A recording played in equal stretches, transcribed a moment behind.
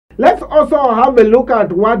Let's also have a look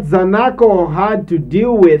at what Zanaco had to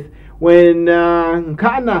deal with when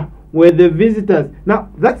Nkana were the visitors. Now,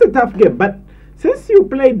 that's a tough game, but since you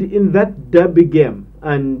played in that derby game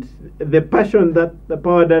and the passion that the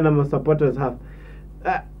Power Dynamo supporters have,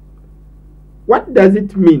 what does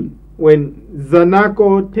it mean when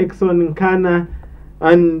Zanaco takes on Nkana?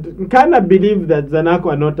 And Nkana believe that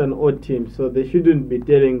Zanaco are not an odd team, so they shouldn't be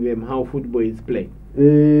telling them how football is played.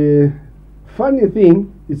 Funny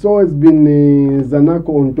thing, it's always been Zanaco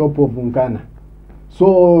on top of Nkana. So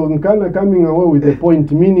Nkana coming away with a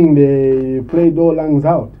point, meaning they played all lungs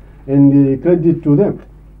out, and credit to them.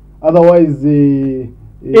 Otherwise,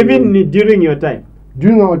 even during your time?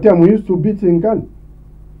 During our time, we used to beat Nkana.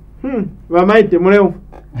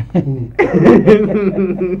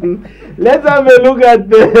 Let's have a look at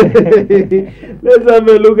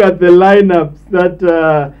the lineups that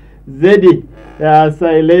Zedi,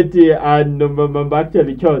 Saileti, and Numba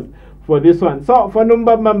actually chose for this one. So for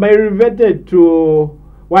Numba, he reverted to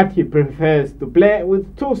what he prefers to play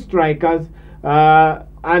with 2 strikers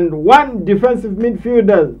and 1 defensive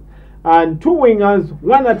midfielder and 2 wingers,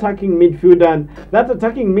 1 attacking midfielder, and that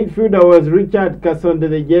attacking midfielder was Richard Kasonde,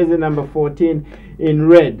 the jersey number 14 in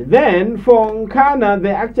red. Then for Nkana,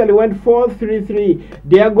 they actually went 4-3-3.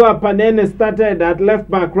 Diago Apanene started at left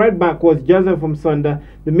back. Right back was Joseph Msonda.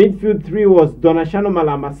 The midfield 3 was Donashano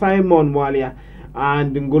Malama, Simon Walia,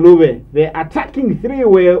 and Ngulube. The attacking 3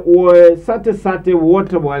 were Sate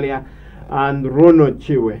Water Walia, and Rono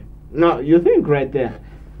Chiwe. Now, you think right there.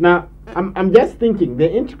 Now, I'm just thinking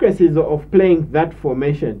the intricacies of playing that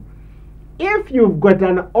formation. If you've got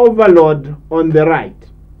an overload on the right,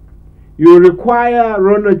 you require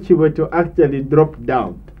Rono Chiwe to actually drop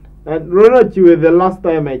down. And Rono Chiwe, the last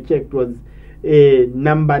time I checked, was a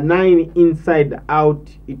number 9 inside out.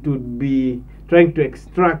 It would be trying to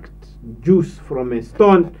extract juice from a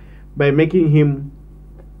stone by making him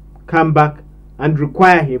come back and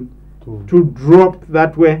require him to drop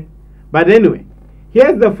that way. But anyway,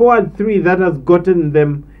 here's the forward 3 that has gotten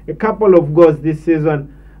them a couple of goals this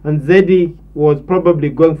season, and Zedi was probably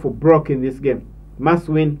going for broke in this game. Must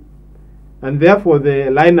win, and therefore the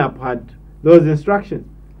lineup had those instructions.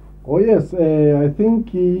 Oh yes, I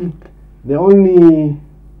think the only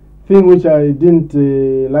thing which I didn't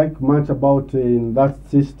like much about in that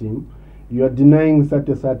system, you are denying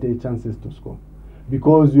Sate chances to score,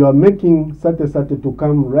 because you are making Sate to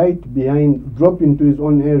come right behind, drop into his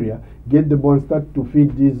own area, get the ball, start to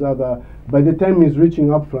feed these other. By the time he's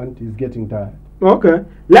reaching up front, he's getting tired. Okay,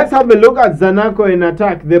 let's have a look at Zanaco in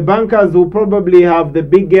attack. The bankers will probably have the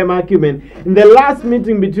big game acumen. In the last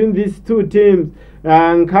meeting between these 2 teams,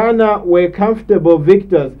 Nkana were comfortable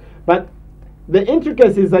victors, but the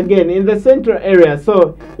intricacies again in the central area.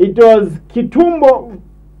 So it was Kitumbo,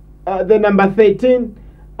 the number 13,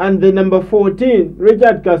 and the number 14,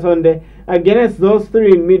 Richard Kasonde, against those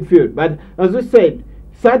 3 in midfield. But as we said,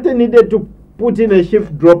 Sate needed to put in a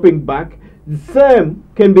shift dropping back. The same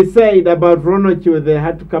can be said about Rono Chiwe. They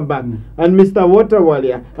had to come back. And Mr.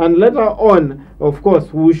 Waterwalia. And later on, of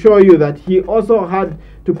course, we'll show you that he also had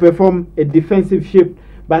to perform a defensive shift.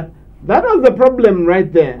 But that was the problem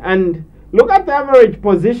right there. And look at the average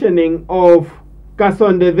positioning of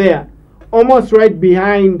Kasonde there. Almost right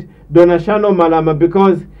behind Donashano Malama,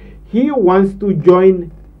 because he wants to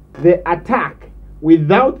join the attack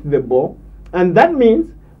without the ball. And that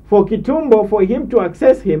means for Kitumbo, for him to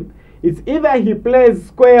access him, it's either he plays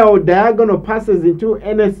square or diagonal passes into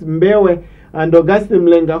Enes Mbewe and Augustine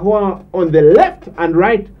Mlenga, who are on the left and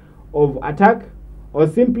right of attack, or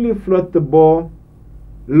simply float the ball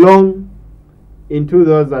long into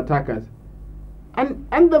those attackers.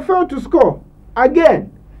 And they failed to score.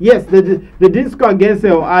 Again, yes, they did score against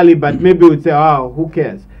El Ali, but maybe we'd say, oh, who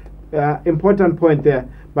cares? Important point there.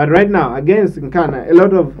 But right now, against Nkana, a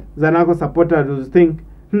lot of Zanaco supporters will think,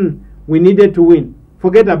 we needed to win.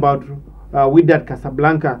 Forget about Wydad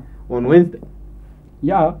Casablanca on Wednesday.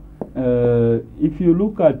 Yeah, if you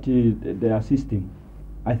look at their system,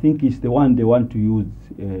 I think it's the one they want to use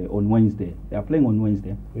on Wednesday. They are playing on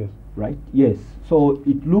Wednesday. Yes. Right? Yes. So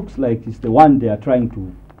it looks like it's the one they are trying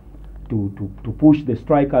to push the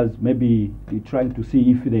strikers. Maybe they're trying to see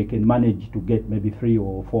if they can manage to get maybe 3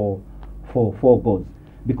 or 4 goals.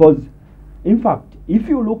 Because, in fact, if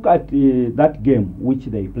you look at that game which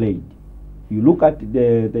they played, you look at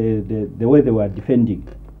the way they were defending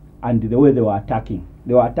and the way they were attacking.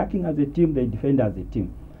 They were attacking as a team, they defend as a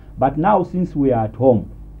team. But now, since we are at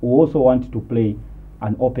home, we also want to play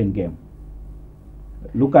an open game.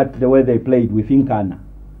 Look at the way they played with Nkana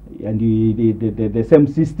and the same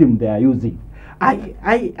system they are using. I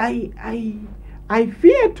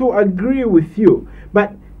fear to agree with you,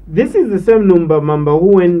 but this is the same Mamba who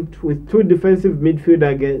went with two defensive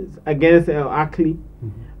midfielders against El Akli.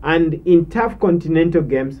 And in tough continental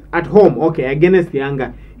games, at home, okay, against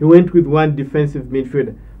Yanga, he went with one defensive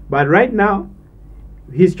midfielder. But right now,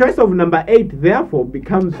 his choice of number 8, therefore,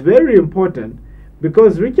 becomes very important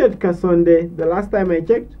because Richard Kasonde, the last time I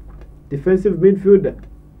checked, defensive midfielder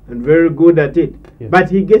and very good at it. Yes. But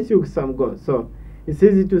he gets you some goals. So it's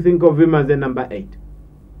easy to think of him as a number 8.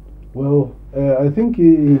 Well, I think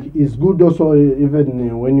he is good also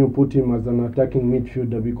even when you put him as an attacking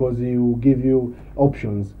midfielder because he will give you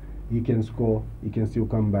options. He can score, he can still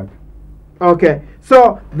come back. Okay,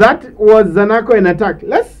 so that was Zanaco in attack.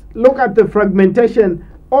 Let's look at the fragmentation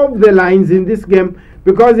of the lines in this game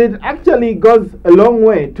because it actually goes a long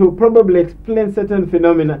way to probably explain certain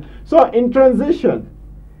phenomena. So in transition,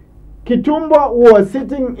 Kitumbo was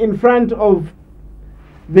sitting in front of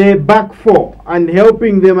the back four and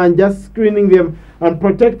helping them and just screening them and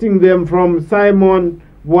protecting them from Simon,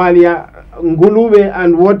 Walia, Ngulube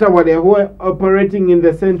and Water Walia who are operating in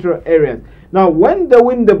the central areas. Now when they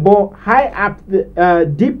win the ball high up,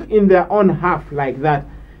 deep in their own half like that,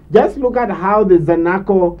 just look at how the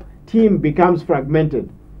Zanaco team becomes fragmented.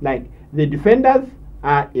 Like the defenders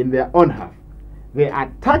are in their own half. The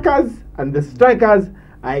attackers and the strikers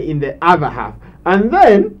are in the other half. And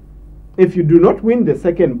then if you do not win the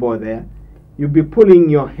second ball there, you'll be pulling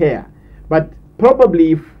your hair. But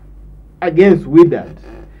probably if against Wydad,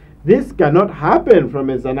 this cannot happen from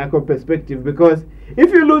a Zanaco perspective because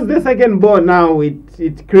if you lose the second ball now,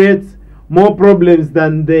 it creates more problems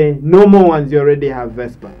than the normal ones you already have,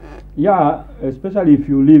 Vespa. Yeah, especially if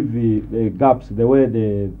you leave the gaps the way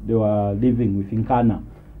they were living with Nkana.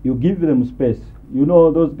 You give them space. You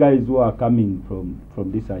know those guys who are coming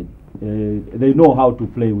from this side, they know how to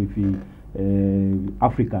play with the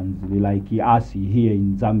Africans like us here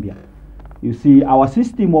in Zambia. You see, our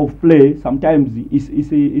system of play sometimes is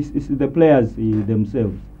the players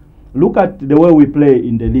themselves. Look at the way we play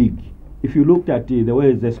in the league. If you looked at the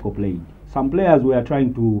way Zesco played, some players were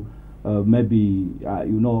trying to I'm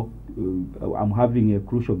having a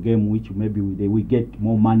crucial game which maybe they will get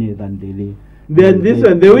more money than the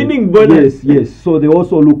winning bonus. Yes. So they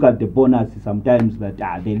also look at the bonus sometimes that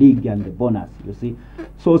the league and the bonus. You see,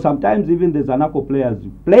 so sometimes even the Zanaco players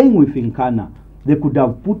playing with Nkana, they could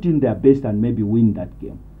have put in their best and maybe win that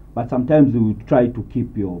game. But sometimes they will try to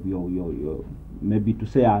keep your maybe to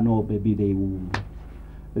say no, maybe they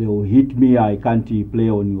will hit me. I can't play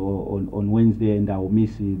on Wednesday and I will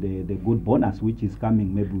miss the good bonus which is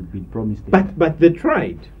coming. Maybe we've been promised. But they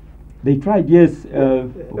tried. They tried, yes,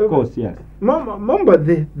 of course, yes. Remember,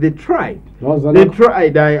 they tried. No, they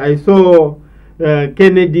tried. I saw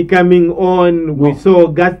Kennedy coming on. No. We saw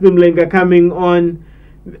Gaston Mlenga coming on.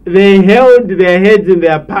 They held their heads in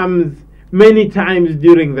their palms many times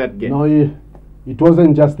during that game. No, it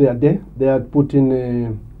wasn't just their day. They had put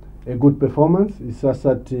in a good performance. It's just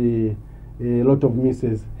that a lot of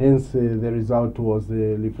misses. Hence, the result was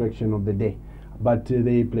a reflection of the day. But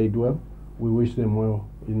they played well. We wish them well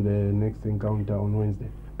in the next encounter on Wednesday.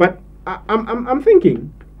 But I'm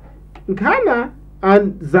thinking Nkana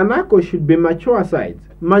and Zanaco should be mature sides.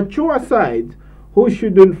 Mature sides who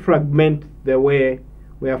shouldn't fragment the way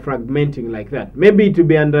we are fragmenting like that. Maybe it would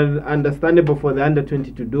be understandable for the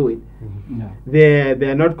under-20 to do it. Mm-hmm. Yeah.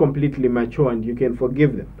 They're not completely mature and you can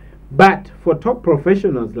forgive them. But for top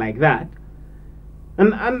professionals like that,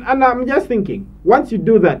 and I'm just thinking, once you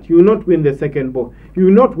do that, you will not win the second ball. You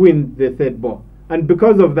will not win the third ball. And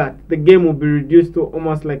because of that, the game will be reduced to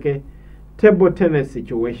almost like a table tennis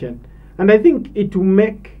situation. And I think it will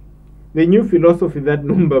make the new philosophy that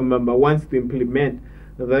Numba wants to implement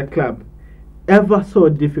that club ever so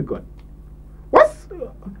difficult.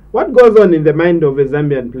 What goes on in the mind of a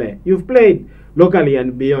Zambian player? You've played locally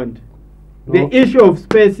and beyond. No. The issue of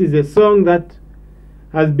space is a song that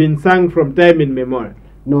has been sung from time immemorial.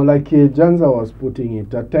 No, like Janza was putting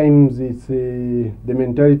it, at times it's the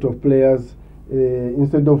mentality of players.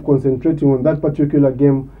 Instead of concentrating on that particular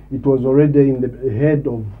game, it was already in the head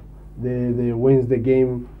of the Wednesday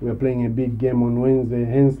game. We are playing a big game on Wednesday,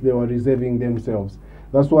 hence they were reserving themselves.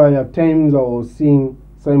 That's why at times I was seeing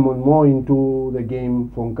Simon more into the game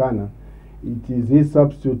for Nkana. It is his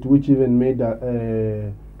substitute which even made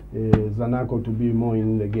Zanaco to be more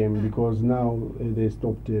in the game because now they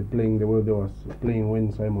stopped playing the way they was playing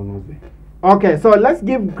when Simon was there. Okay, so let's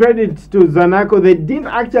give credit to Zanaco. They didn't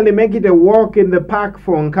actually make it a walk in the park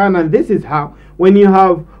for Nkana, and this is how. When you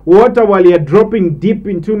have Water while you're dropping deep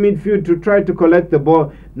into midfield to try to collect the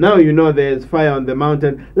ball, now you know there's fire on the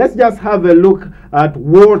mountain. Let's just have a look at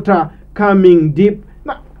Water coming deep.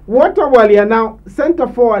 Now, Water while you're now center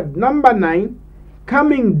forward, number 9,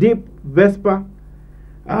 coming deep, Vespa.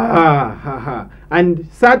 And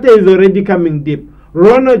Sate is already coming deep.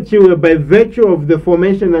 Ronald Chiwe, by virtue of the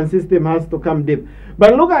formation and system, has to come deep.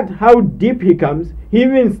 But look at how deep he comes. He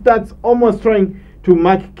even starts almost trying to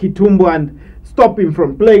mark Kitumbo and stop him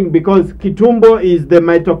from playing, because Kitumbo is the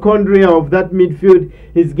mitochondria of that midfield.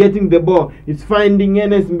 He's getting the ball. He's finding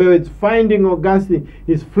Enes Mbewe. He's finding Augustine.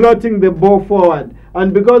 He's floating the ball forward.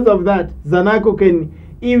 And because of that, Zanaco can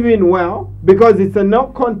even, well, because it's a no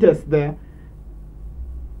contest there,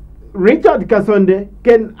 Richard Kasonde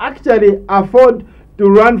can actually afford to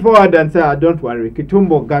run forward and say, don't worry,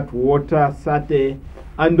 Kitumbo got water, Sate,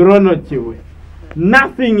 and Ronald Chiwe.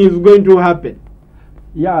 Nothing is going to happen.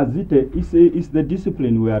 Yeah, Zite, it's the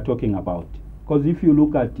discipline we are talking about. Because if you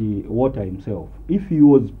look at Water himself, if he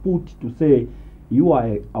was put to say, you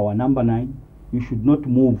are our number 9, you should not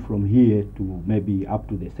move from here to maybe up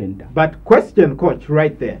to the center. But question, coach,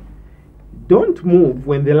 right there. Don't move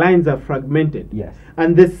when the lines are fragmented. Yes.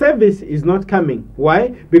 And the service is not coming. Why?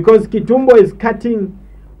 Because Kitumbo is cutting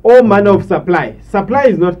all manner of supply. Supply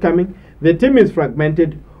is not coming. The team is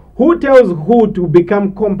fragmented. Who tells who to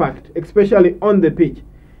become compact, especially on the pitch?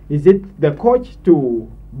 Is it the coach to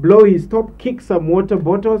blow his top, kick some water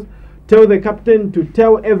bottles, tell the captain to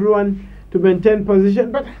tell everyone to maintain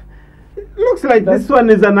position? But it looks like this one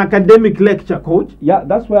is an academic lecture, coach. Yeah,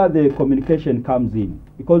 that's where the communication comes in.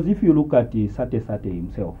 Because if you look at Sate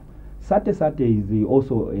himself, Sate is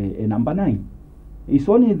also a number 9. It's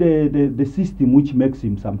only the system which makes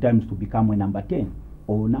him sometimes to become a number 10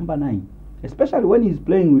 or number 9. Especially when he's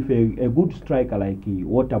playing with a good striker like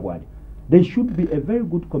Waterboard. There should be a very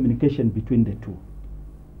good communication between the two.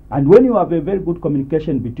 And when you have a very good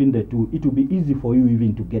communication between the two, it will be easy for you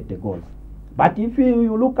even to get the goals. But if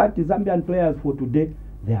you look at the Zambian players for today,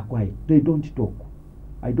 they are quiet. They don't talk.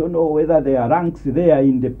 I don't know whether there are ranks there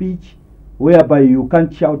in the pitch whereby you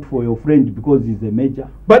can't shout for your friend because he's a major.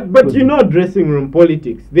 But you know, dressing room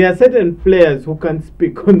politics. There are certain players who can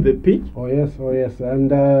speak on the pitch. Oh yes.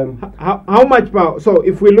 And how much power? So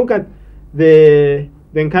if we look at the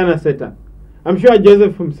Nkana setup, I'm sure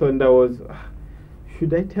Joseph Msonda was.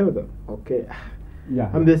 Should I tell them? Okay. Yeah.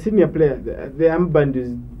 I'm the senior player. The armband is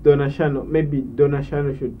Donashano. Maybe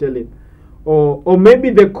Donashano should tell him. Or maybe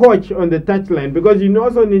the coach on the touchline, because you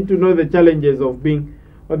also need to know the challenges of being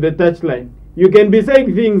on the touchline. You can be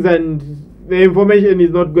saying things and the information is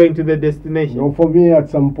not going to the destination. No, for me at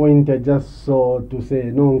some point I just saw to say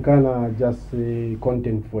no, Nkana just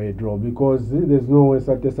content for a draw, because there's no way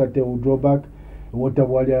Sate will draw back.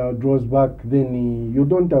 Waterboard draws back, then you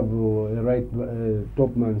don't have a right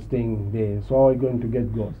top man staying there. So how are you going to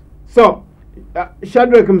get goals? So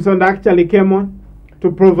Shadrack Msonda actually came on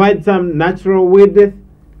to provide some natural width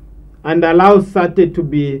and allow Sate to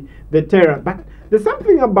be the terror. But there's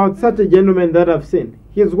something about Sate, gentlemen, that I've seen.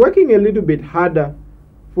 He's working a little bit harder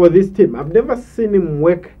for this team. I've never seen him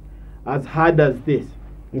work as hard as this.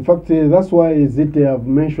 In fact, that's why Zite have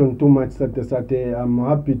mentioned too much Sate. I'm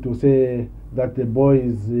happy to say that the boy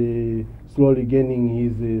is slowly gaining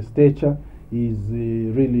his stature. He's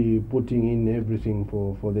really putting in everything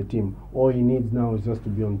for the team. All he needs now is just to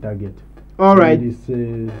be on target. All right. This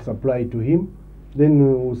supply to him,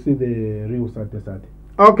 then we'll see the real Sate.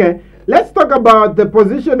 Okay, let's talk about the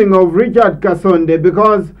positioning of Richard Kasonde,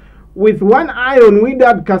 because with one eye on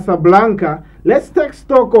Wydad Casablanca, let's take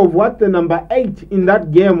stock of what the number 8 in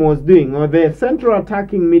that game was doing, or the central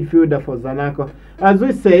attacking midfielder for Zanaco. As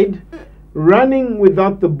we said, running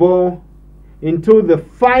without the ball into the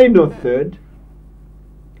final third.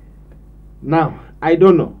 Now, I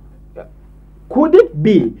don't know. Could it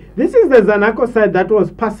be? This is the Zanaco side that was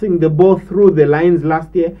passing the ball through the lines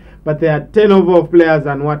last year, but there are turnover of players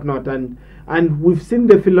and whatnot, and we've seen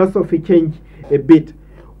the philosophy change a bit.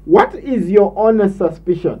 What is your honest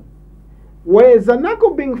suspicion? Were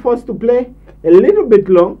Zanaco being forced to play a little bit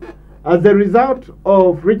long as a result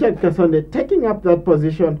of Richard Kasonde taking up that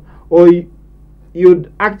position, or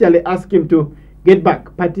you'd actually ask him to get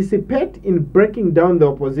back, participate in breaking down the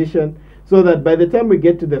opposition, so that by the time we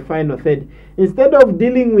get to the final third, instead of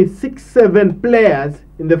dealing with 6-7 players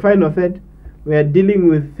in the final third, we are dealing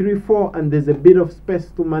with 3-4, and there's a bit of space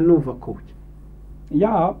to maneuver, coach.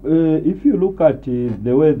 Yeah, if you look at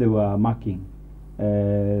the way they were marking,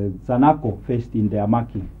 Zanaco faced in their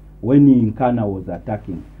marking when Nkana was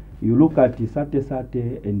attacking. You look at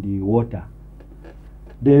Sate and the Water.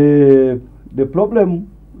 The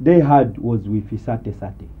problem they had was with Sate.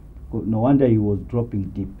 No wonder he was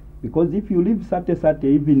dropping deep. Because if you leave Sate,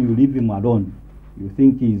 even you leave him alone, you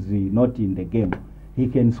think he's not in the game, he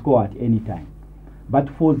can score at any time. But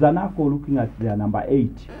for Zanaco, looking at their number 8,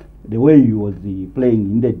 the way he was playing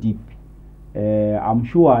in the deep, I'm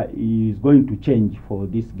sure he's going to change for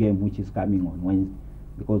this game which is coming on Wednesday,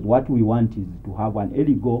 because what we want is to have an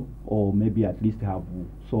early goal, or maybe at least have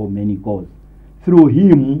so many goals through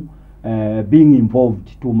him being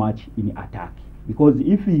involved too much in attack. Because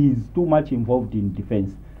if he is too much involved in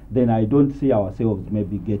defense, then I don't see ourselves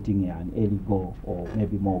maybe getting an early goal or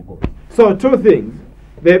maybe more goals. So two things.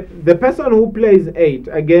 The person who plays 8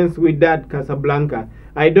 against Wydad Casablanca,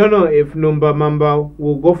 I don't know if Numba Mamba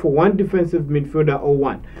will go for one defensive midfielder or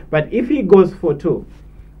one. But if he goes for 2,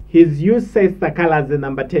 he's used Seth Sakala as a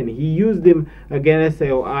number 10. He used him against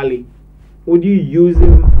El Ali. Would you use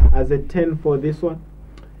him as a 10 for this one?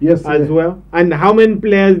 Yes. As well? And how many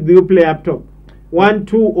players do you play up top? 1,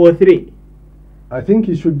 2, or 3? I think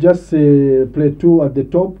he should just play 2 at the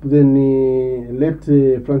top, then let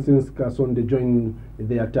Francis Kasonde join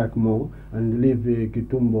the attack more, and leave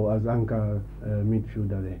Kitumbo as anchor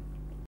midfielder there.